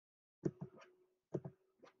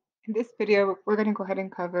In this video, we're going to go ahead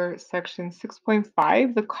and cover section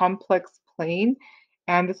 6.5, the complex plane,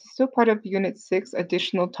 and this is still part of Unit 6,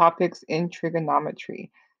 additional topics in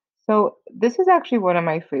trigonometry. So this is actually one of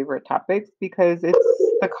my favorite topics because it's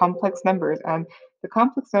the complex numbers, and the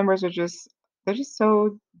complex numbers they're just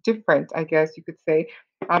so different, I guess you could say.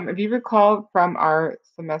 If you recall from our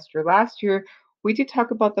semester last year, we did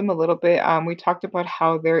talk about them a little bit. We talked about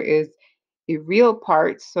how there is a real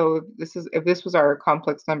part. So if this was our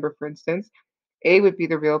complex number, for instance, A would be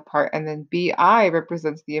the real part, and then BI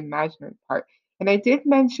represents the imaginary part. And I did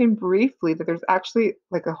mention briefly that there's actually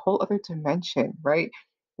like a whole other dimension, right,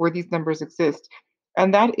 where these numbers exist,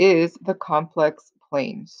 and that is the complex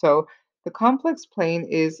plane. So the complex plane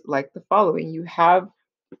is like the following. You have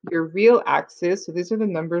your real axis. So these are the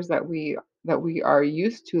numbers that we are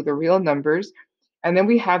used to, the real numbers. And then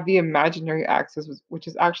we have the imaginary axis, which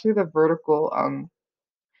is actually the vertical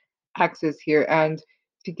axis here. And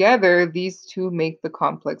together, these two make the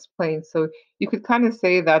complex plane. So you could kind of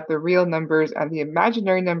say that the real numbers and the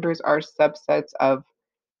imaginary numbers are subsets of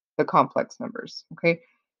the complex numbers. Okay.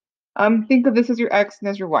 Think of this as your x and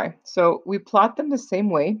as your y. So we plot them the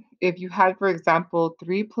same way. If you had, for example,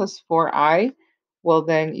 3 plus 4i, well,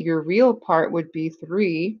 then your real part would be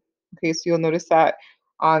 3. Okay, so you'll notice that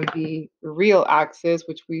on the real axis,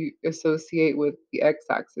 which we associate with the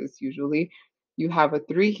x-axis usually, you have a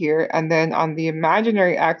 3 here. And then on the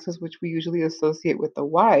imaginary axis, which we usually associate with the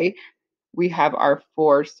y, we have our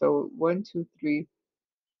 4. So 1, 2, 3,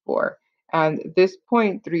 4. And this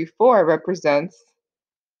point 3, 4 represents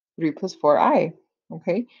 3 plus 4i,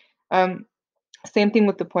 okay? Um, Same thing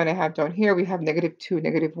with the point I have down here. We have -2,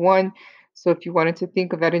 -1. So if you wanted to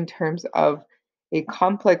think of that in terms of a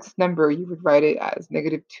complex number, you would write it as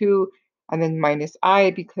 -2 and then minus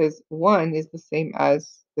I because 1 is the same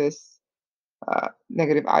as this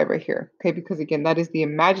negative I right here, okay? Because again, that is the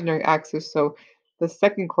imaginary axis. So the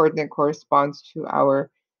second coordinate corresponds to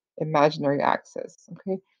our imaginary axis,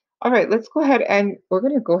 okay? All right, let's go ahead and we're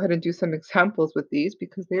going to go ahead and do some examples with these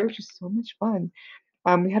because they are just so much fun.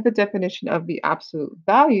 We have the definition of the absolute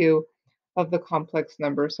value of the complex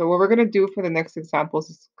number. So what we're going to do for the next examples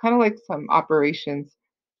is kind of like some operations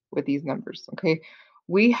with these numbers, okay?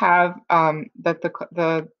 We have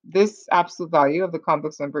that this absolute value of the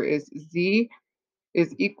complex number is z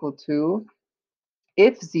is equal to,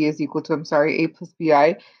 if z is equal to, I'm sorry, a plus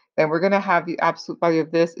bi, then we're going to have the absolute value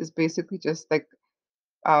of this is basically just like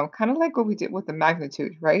kind of like what we did with the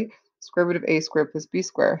magnitude, right? Square root of a squared plus b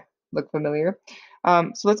squared. Look familiar?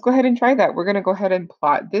 So let's go ahead and try that. We're going to go ahead and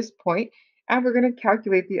plot this point, and we're going to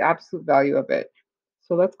calculate the absolute value of it.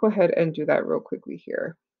 So let's go ahead and do that real quickly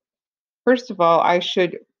here. First of all, I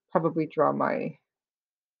should probably draw my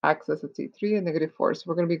axis. Let's see, 3 and -4. So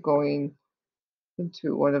we're going to be going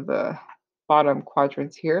into one of the bottom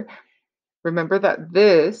quadrants here. Remember that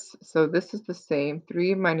this is the same,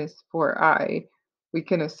 3 minus 4i, we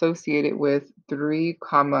can associate it with 3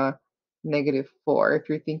 comma -4. If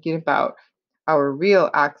you're thinking about our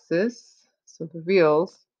real axis, so the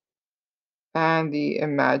reals, and the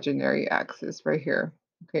imaginary axis right here,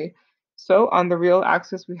 okay? So on the real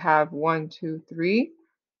axis, we have 1, 2, 3,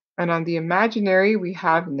 and on the imaginary, we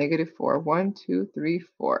have -4, 1, 2, 3,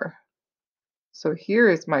 4. So here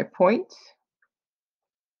is my point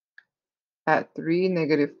at 3,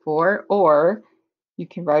 -4, or you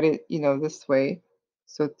can write it, this way.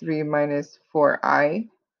 So 3 minus 4i.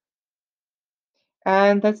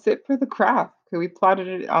 And that's it for the graph. Okay, we plotted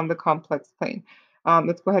it on the complex plane.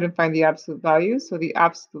 Let's go ahead and find the absolute value. So the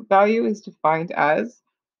absolute value is defined as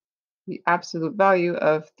the absolute value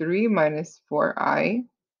of 3 minus 4i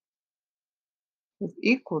is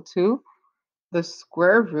equal to the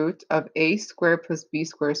square root of a squared plus b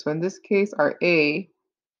squared. So in this case, our a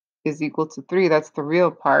is equal to 3. That's the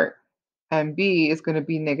real part. And b is going to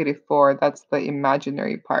be -4. That's the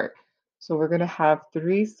imaginary part. So we're going to have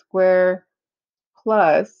 3 squared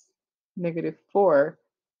plus -4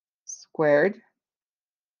 squared,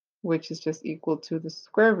 which is just equal to the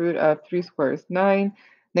square root of 3 squared is 9,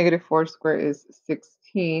 -4 squared is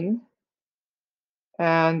 16,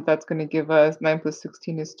 and that's going to give us 9 plus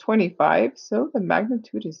 16 is 25. So the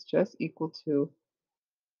magnitude is just equal to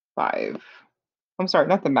 5. I'm sorry,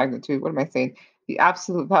 not the magnitude. What am I saying? The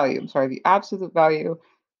absolute value. I'm sorry, the absolute value.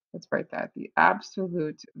 Let's write that. The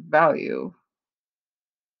absolute value,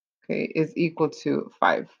 okay, is equal to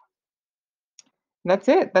 5. And that's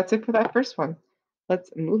it. That's it for that first one.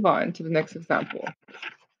 Let's move on to the next example.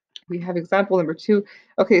 We have example number 2.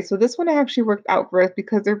 Okay, so this one I actually worked out for us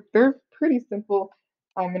because they're pretty simple,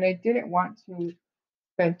 and I didn't want to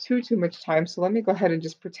spend too much time. So let me go ahead and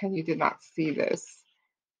just pretend you did not see this.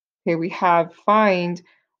 Okay, we have find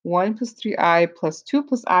 1 plus 3i plus 2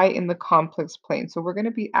 plus I in the complex plane. So we're going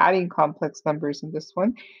to be adding complex numbers in this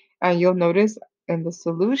one. And you'll notice in the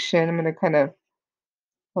solution, I'm going to kind of,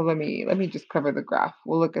 well, let me just cover the graph.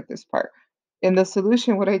 We'll look at this part. In the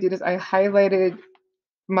solution, what I did is I highlighted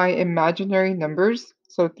my imaginary numbers.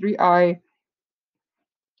 So 3i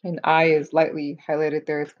and I is lightly highlighted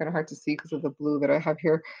there. It's kind of hard to see because of the blue that I have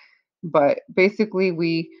here. But basically,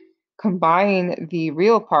 we combine the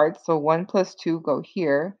real parts. So 1 plus 2 go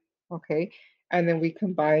here, okay? And then we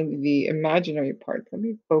combine the imaginary parts. Let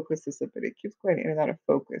me focus this a bit. It keeps going in and out of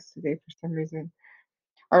focus today for some reason.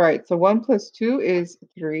 All right, so 1 plus 2 is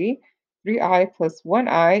 3. 3i plus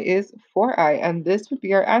 1i is 4i. And this would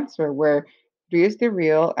be our answer, where 3 is the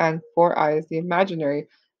real and 4i is the imaginary.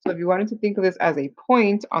 So if you wanted to think of this as a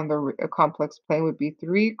point on the complex plane, would be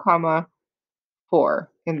 3 comma 4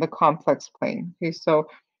 in the complex plane. Okay, so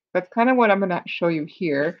that's kind of what I'm going to show you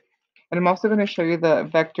here. And I'm also going to show you the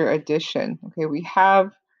vector addition. Okay, we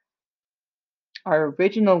have our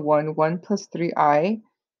original one, 1 plus 3i,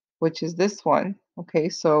 which is this one. Okay,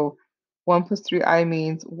 so 1 plus 3i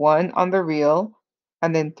means 1 on the real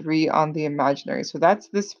and then 3 on the imaginary. So that's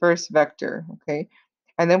this first vector, okay?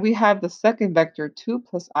 And then we have the second vector, 2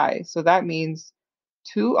 plus I. So that means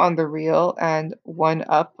 2 on the real and 1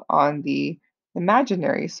 up on the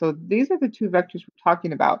imaginary. So these are the two vectors we're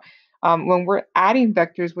talking about. When we're adding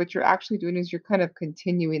vectors, what you're actually doing is you're kind of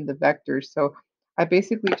continuing the vectors. So I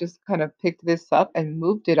basically just kind of picked this up and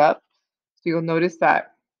moved it up. So you'll notice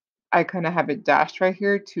that I kind of have it dashed right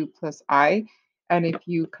here, 2 plus I. And if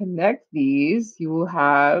you connect these, you will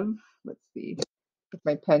have, let's see, if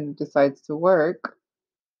my pen decides to work,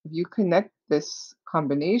 if you connect this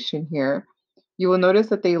combination here, you will notice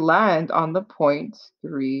that they land on the point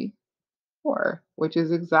 3, 4, which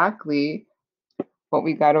is exactly what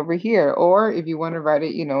we got over here. Or if you want to write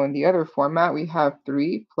it, in the other format, we have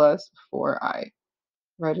 3 plus 4i.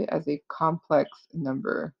 Write it as a complex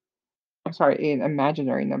number. I'm sorry, an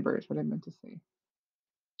imaginary number is what I meant to say.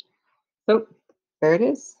 So there it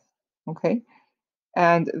is. Okay.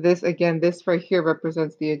 And this, again, this right here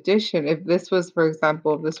represents the addition. If this was, for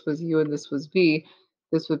example, if this was u and this was v,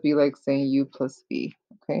 this would be like saying u plus v.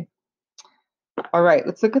 Okay. All right,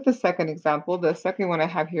 let's look at the second example. The second one I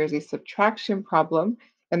have here is a subtraction problem,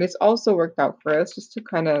 and it's also worked out for us just to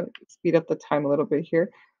kind of speed up the time a little bit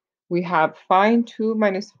here. We have find 2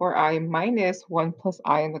 minus 4i minus 1 plus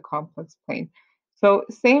I in the complex plane. So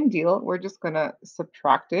same deal, we're just going to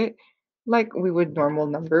subtract it like we would normal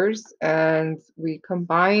numbers, and we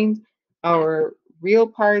combined our real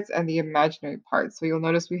parts and the imaginary parts. So you'll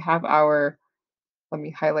notice we have our, let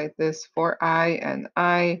me highlight this, 4i and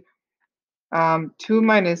I. 2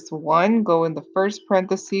 minus 1 go in the first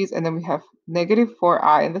parentheses, and then we have negative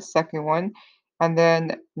 4i in the second one, and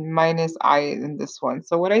then minus I in this one.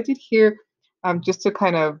 So what I did here, just to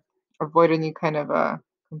kind of avoid any kind of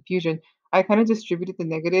confusion, I kind of distributed the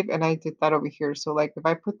negative, and I did that over here. So like if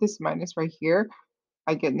I put this minus right here,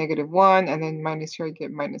 I get negative 1, and then minus here I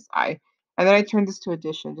get minus I. And then I turn this to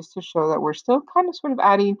addition just to show that we're still kind of sort of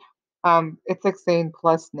adding, it's like saying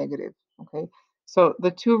plus negative, okay? So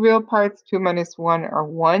the two real parts, 2 minus 1, are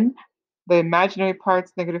 1. The imaginary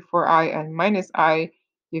parts, negative 4i and minus I,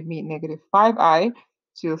 give me negative 5i.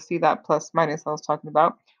 So you'll see that plus minus I was talking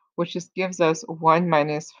about, which just gives us 1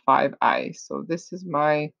 minus 5i. So this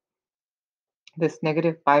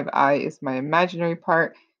negative 5i is my imaginary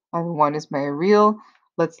part, and 1 is my real.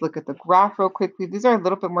 Let's look at the graph real quickly. These are a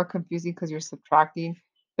little bit more confusing because you're subtracting.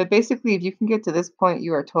 But basically, if you can get to this point,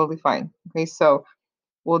 you are totally fine. Okay, so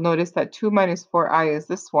we'll notice that 2 minus 4i is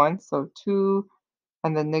this one. So 2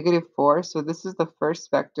 and then negative 4. So this is the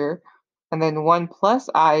first vector. And then 1 plus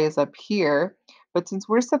I is up here. But since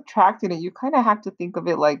we're subtracting it, you kind of have to think of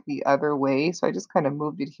it like the other way. So I just kind of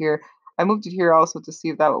moved it here. I moved it here also to see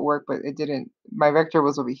if that would work, but it didn't. My vector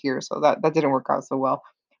was over here, so that didn't work out so well.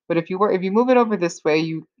 But if you move it over this way,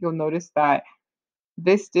 you'll notice that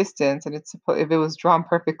this distance, and if it was drawn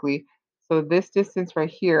perfectly, so this distance right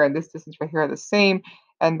here and this distance right here are the same,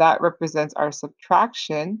 and that represents our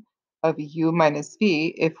subtraction of u minus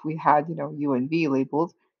v if we had, u and v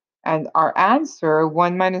labeled. And our answer,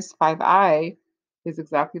 1 minus 5i, is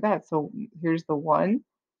exactly that. So here's the 1,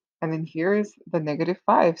 and then here is the negative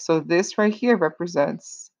 5. So this right here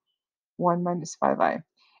represents 1 minus 5i.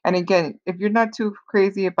 And again, if you're not too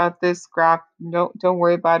crazy about this graph, don't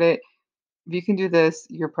worry about it. If you can do this,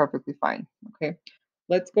 you're perfectly fine. Okay,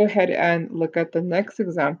 let's go ahead and look at the next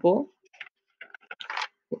example.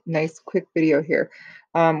 Nice quick video here.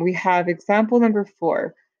 We have example number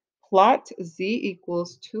 4. Plot z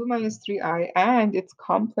equals 2 minus 3i and its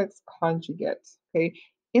complex conjugate. Okay,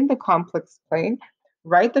 in the complex plane.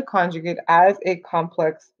 write the conjugate as a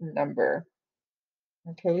complex number.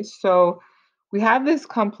 Okay, so we have this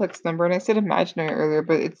complex number, and I said imaginary earlier,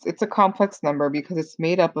 but it's a complex number because it's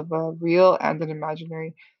made up of a real and an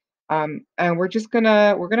imaginary. And we're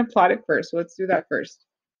gonna plot it first. So let's do that first.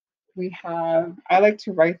 I like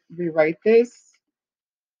to rewrite this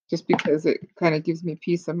just because it kind of gives me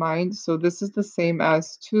peace of mind. So this is the same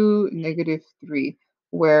as 2, -3,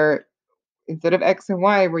 where instead of x and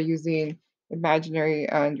y, we're using imaginary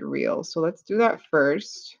and real. So let's do that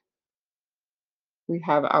first. We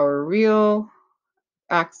have our real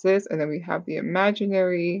axis, and then we have the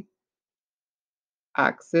imaginary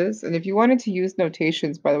axis. And if you wanted to use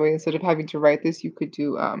notations, by the way, instead of having to write this, you could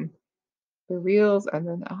do the reals and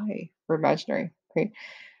then I for imaginary. Okay,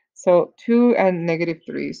 so 2 and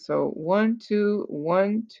 -3. So 1, 2,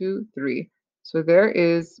 1, 2, 3. So there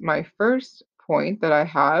is my first point that I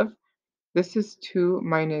have. This is 2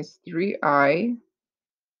 minus 3i,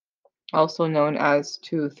 also known as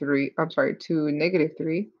 2,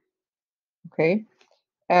 -3. Okay.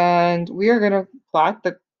 And we are going to plot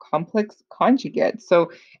the complex conjugate. So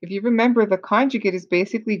if you remember, the conjugate is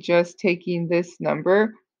basically just taking this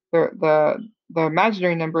number, the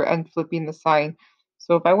imaginary number, and flipping the sign.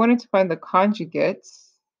 So if I wanted to find the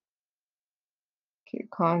conjugates, okay,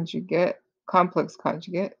 complex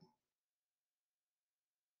conjugate,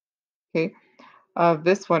 okay, of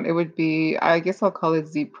this one, it would be, I guess I'll call it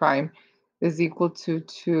z prime, is equal to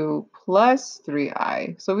 2 plus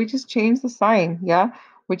 3i. So we just change the sign, yeah?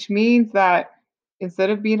 Which means that instead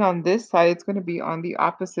of being on this side, it's going to be on the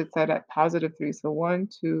opposite side at +3. So 1,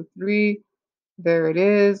 2, 3, there it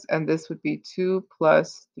is. And this would be 2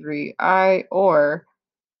 plus 3i, or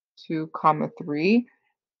 2 comma 3.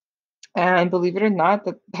 And believe it or not,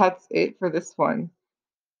 that's it for this one.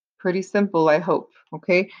 Pretty simple, I hope.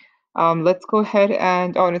 Okay. Let's go ahead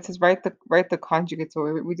and and it says write the conjugate.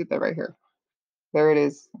 So we did that right here. There it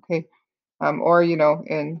is. Okay. Or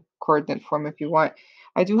in coordinate form if you want.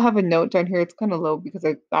 I do have a note down here. It's kind of low because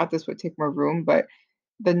I thought this would take more room, but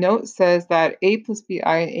the note says that a plus bi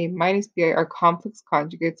and a minus bi are complex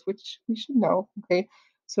conjugates, which we should know. Okay.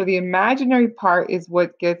 So the imaginary part is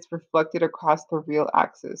what gets reflected across the real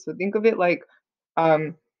axis. So think of it like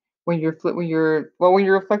um, when you're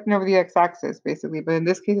reflecting over the x-axis, basically. But in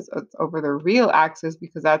this case, it's over the real axis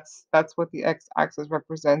because that's what the x-axis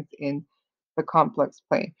represents in the complex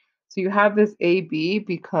plane. So you have this AB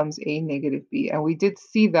becomes a negative B, and we did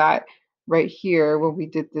see that right here when we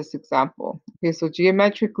did this example. Okay, so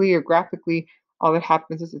geometrically or graphically, all that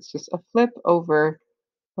happens is it's just a flip over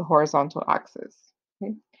the horizontal axis.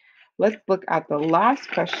 Okay. Let's look at the last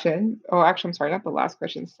question. Oh, actually, I'm sorry, not the last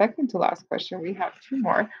question, second to last question. We have two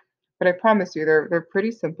more, but I promise you they're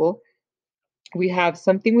pretty simple. We have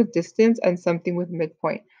something with distance and something with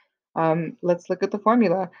midpoint. Let's look at the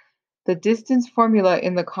formula. The distance formula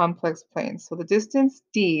in the complex plane. So the distance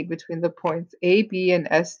d between the points A, B, and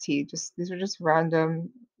ST, these are just random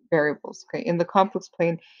variables, okay, in the complex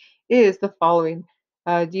plane is the following.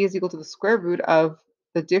 D is equal to the square root of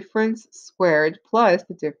the difference squared plus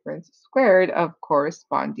the difference squared of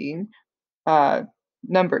corresponding uh,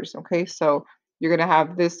 numbers. Okay, so you're gonna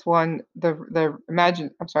have this one,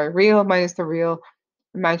 real minus the real,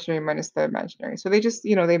 imaginary minus the imaginary. So they just,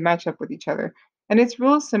 they match up with each other. And it's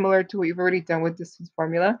real similar to what you've already done with distance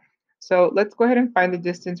formula. So let's go ahead and find the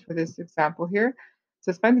distance for this example here.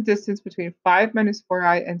 So let's find the distance between 5 minus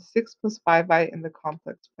 4i and 6 plus 5i in the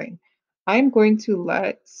complex plane. I'm going to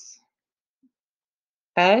let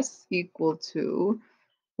s equal to,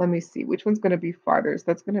 let me see, which one's going to be farther? So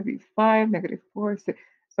that's going to be 5, -4, 6.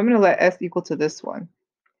 So I'm going to let s equal to this one.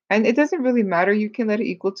 And it doesn't really matter. You can let it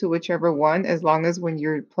equal to whichever one, as long as when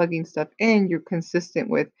you're plugging stuff in, you're consistent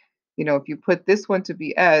with, if you put this one to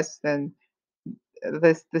be s, then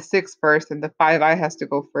the 6 first, and the 5i has to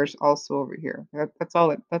go first also over here. That's all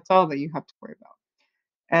that you have to worry about.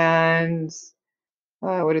 And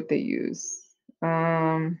what did they use? T,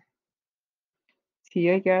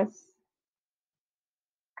 I guess. Is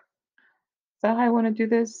that how I want to do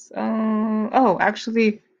this? Oh,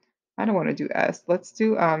 actually, I don't want to do S. Let's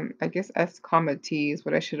do, I guess S comma T is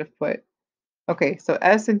what I should have put. Okay, so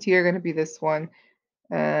S and T are going to be this one,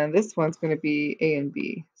 and this one's going to be A and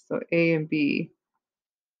B. So A and B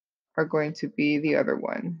are going to be the other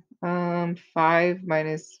one. 5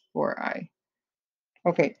 minus 4i.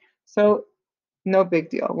 Okay, so no big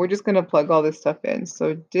deal. We're just going to plug all this stuff in.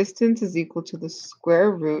 So distance is equal to the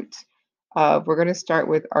square root of, we're going to start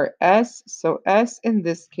with our S. So S in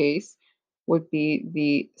this case would be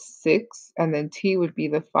the 6, and then T would be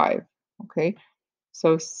the 5. Okay,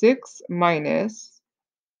 so 6 minus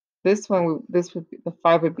This one, this would be the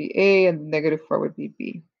 5 would be A, and the negative 4 would be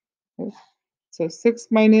B. Okay. So 6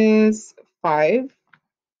 minus 5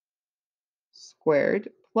 squared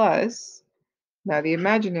plus, now the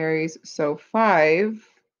imaginaries, so 5,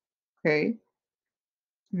 okay,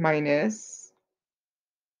 minus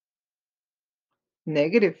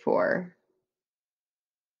negative 4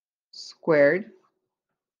 squared,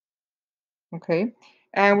 okay?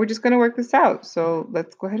 And we're just going to work this out. So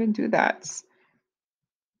let's go ahead and do that.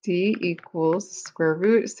 D equals square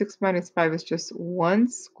root. 6 minus 5 is just 1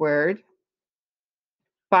 squared.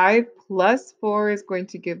 5 plus 4 is going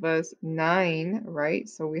to give us 9, right?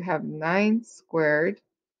 So we have 9 squared.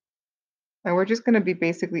 And we're just going to be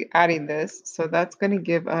basically adding this. So that's going to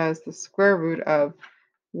give us the square root of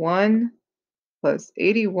 1 plus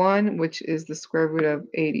 81, which is the square root of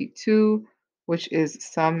 82, which is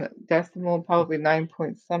some decimal, probably 9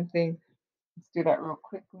 point something. Let's do that real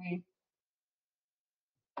quickly.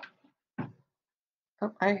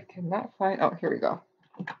 Oh, I cannot find, oh, here we go.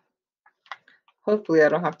 Hopefully I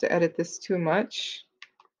don't have to edit this too much.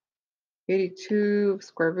 82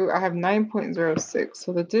 square root, I have 9.06.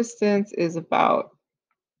 So the distance is about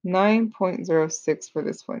 9.06 for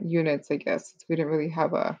this one, units, I guess. We didn't really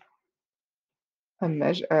have a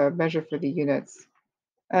measure for the units.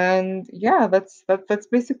 And yeah, that's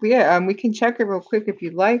basically it. We can check it real quick if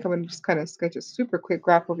you'd like. I'm gonna just kind of sketch a super quick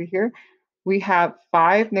graph over here. We have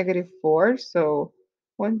 5, negative 4, so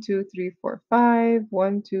 1, 2, 3, 4, 5,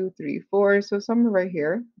 1, 2, 3, 4, so somewhere right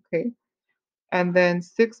here, okay. And then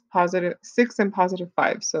 6 and positive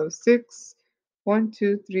 5, so 6, 1,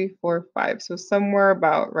 2, 3, 4, 5, so somewhere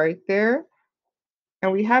about right there.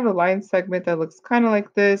 And we have a line segment that looks kind of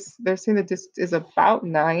like this. They're saying the distance is about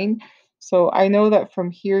 9. So I know that from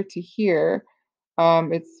here to here,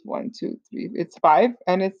 it's 1, 2, 3, it's 5.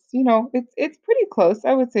 And it's, it's pretty close.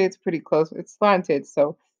 I would say it's pretty close. It's slanted, so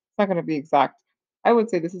it's not going to be exact. I would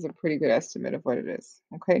say this is a pretty good estimate of what it is.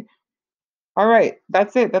 Okay. All right.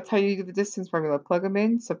 That's it. That's how you do the distance formula. Plug them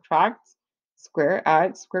in, subtract, square,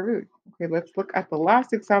 add, square root. Okay, let's look at the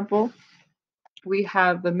last example. We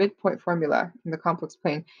have the midpoint formula in the complex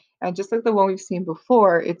plane. And just like the one we've seen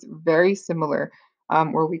before, it's very similar,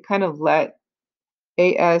 where we kind of let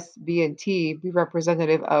A, S, B, and T be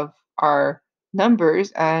representative of our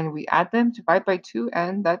numbers, and we add them, divide by 2,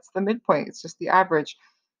 and that's the midpoint. It's just the average.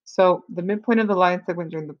 So the midpoint of the line segment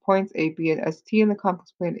during the points A, B, and ST in the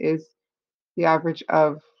complex plane is the average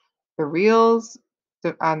of the reals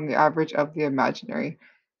and the average of the imaginary.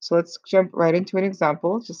 So let's jump right into an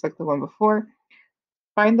example, just like the one before.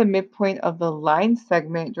 Find the midpoint of the line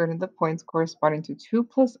segment joining the points corresponding to 2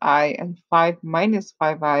 plus I and 5 minus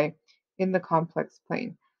 5i in the complex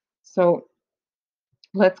plane. So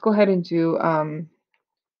let's go ahead and do,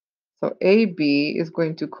 so AB is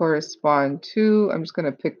going to correspond to, I'm just going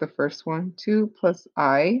to pick the first one, 2 plus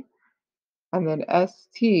I, and then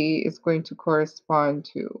ST is going to correspond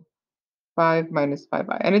to 5 minus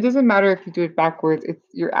 5i. And it doesn't matter if you do it backwards,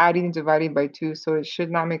 you're adding and dividing by 2, so it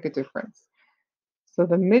should not make a difference. So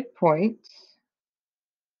the midpoint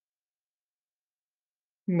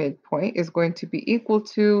is going to be equal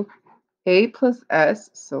to A plus S,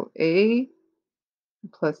 so A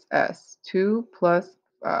plus S, 2 plus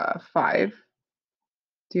 5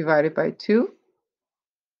 divided by 2,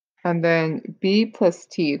 and then B plus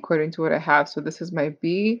T according to what I have. So this is my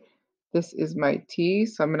B, this is my T,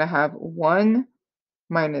 so I'm going to have 1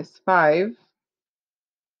 minus 5,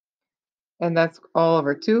 and that's all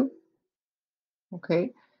over 2,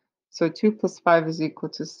 okay? So 2 plus 5 is equal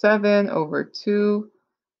to 7 over 2.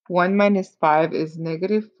 1 minus 5 is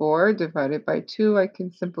negative 4 divided by 2. I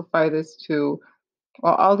can simplify this to,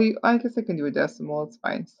 well, I guess I can do a decimal. It's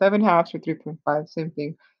fine. 7 halves or 3.5, same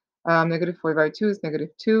thing. Negative 4 divided by 2 is negative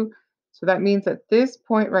 2. So that means that this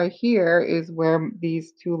point right here is where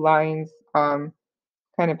these two lines kind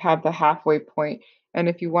of have the halfway point. And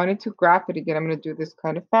if you wanted to graph it again, I'm going to do this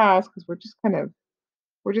kind of fast because we're just kind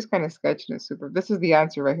of sketching it super. This is the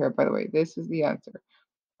answer right here, by the way. This is the answer.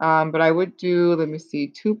 But I would do, let me see,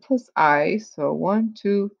 2 plus I. So 1,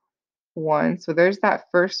 2, 1. So there's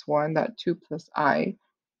that first one, that 2 plus I.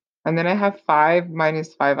 And then I have 5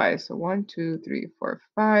 minus 5i. So 1, 2, 3, 4,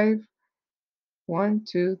 5. 1,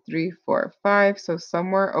 2, 3, 4, 5. So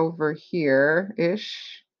somewhere over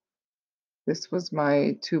here-ish. This was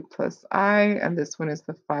my 2 plus I, and this one is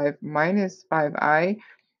the 5 minus 5i.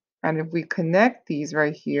 And if we connect these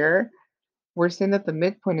right here, we're saying that the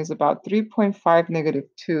midpoint is about 3.5 negative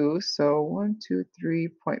 2. So 1, 2,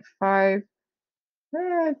 3.5.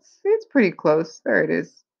 It's pretty close. There it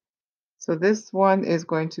is. So this one is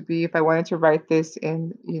going to be, if I wanted to write this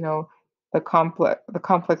in, the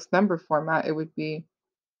complex number format, it would be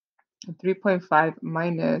 3.5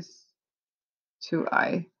 minus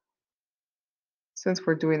 2i, since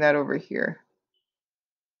we're doing that over here.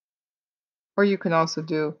 Or you can also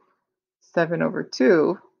do 7 over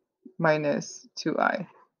 2 minus 2i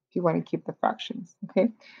if you want to keep the fractions, okay?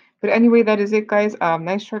 But anyway, that is it, guys.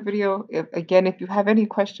 Nice short video. If you have any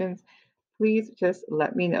questions, please just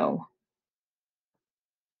let me know.